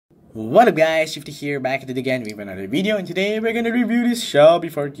What up guys, Shifty here, back at it again with another video, and today we're gonna review this Shelby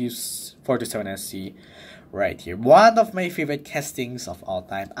 427SC right here. One of my favorite castings of all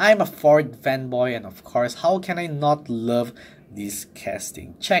time. I'm a Ford fanboy, and of course, how can I not love this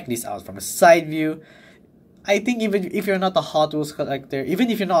casting? Check this out from a side view. I think even if you're not a Hot Wheels collector, even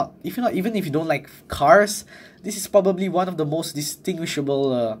if you don't like cars, this is probably one of the most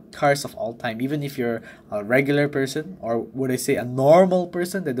distinguishable cars of all time. Even if you're a regular person, or would I say a normal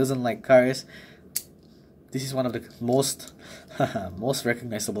person that doesn't like cars, this is one of the most most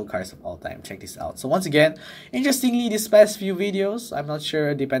recognizable cars of all time. Check this out. So once again, interestingly, these past few videos, I'm not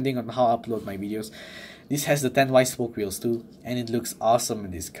sure depending on how I upload my videos, this has the 10Y spoke wheels too, and it looks awesome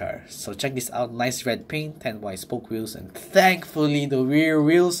in this car. So check this out, nice red paint, 10Y spoke wheels, and thankfully the rear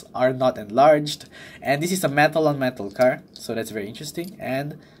wheels are not enlarged. And this is a metal on metal car, so that's very interesting.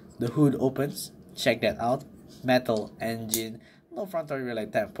 And the hood opens, check that out, metal engine, no front or rear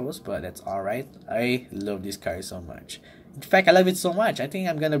light tempos, but that's alright. I love this car so much. In fact, I love it so much, I think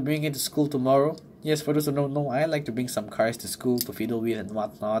I'm gonna bring it to school tomorrow. Yes, for those who don't know, I like to bring some cars to school to fiddle with and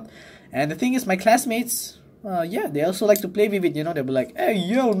whatnot. And the thing is, my classmates, yeah, they also like to play with it, you know. They'll be like, hey,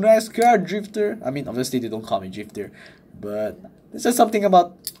 yo, nice car, drifter. I mean, obviously, they don't call me drifter, but there's just something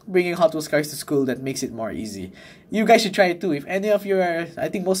about bringing Hot Wheels cars to school that makes it more easy. You guys should try it too. If any of you are, I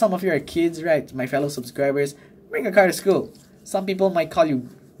think some of you are kids, right? My fellow subscribers, bring a car to school. Some people might call you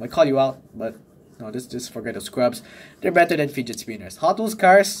out, but no, just forget the scrubs. They're better than fidget spinners. Hot Wheels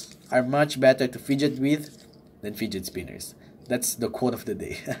cars are much better to fidget with than fidget spinners. That's the quote of the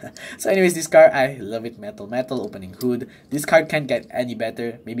day. So anyways, this car, I love it. Metal opening hood. This car can't get any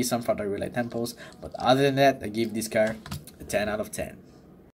better. Maybe some front or rear light tempos, but other than that, I give this car a 10 out of 10.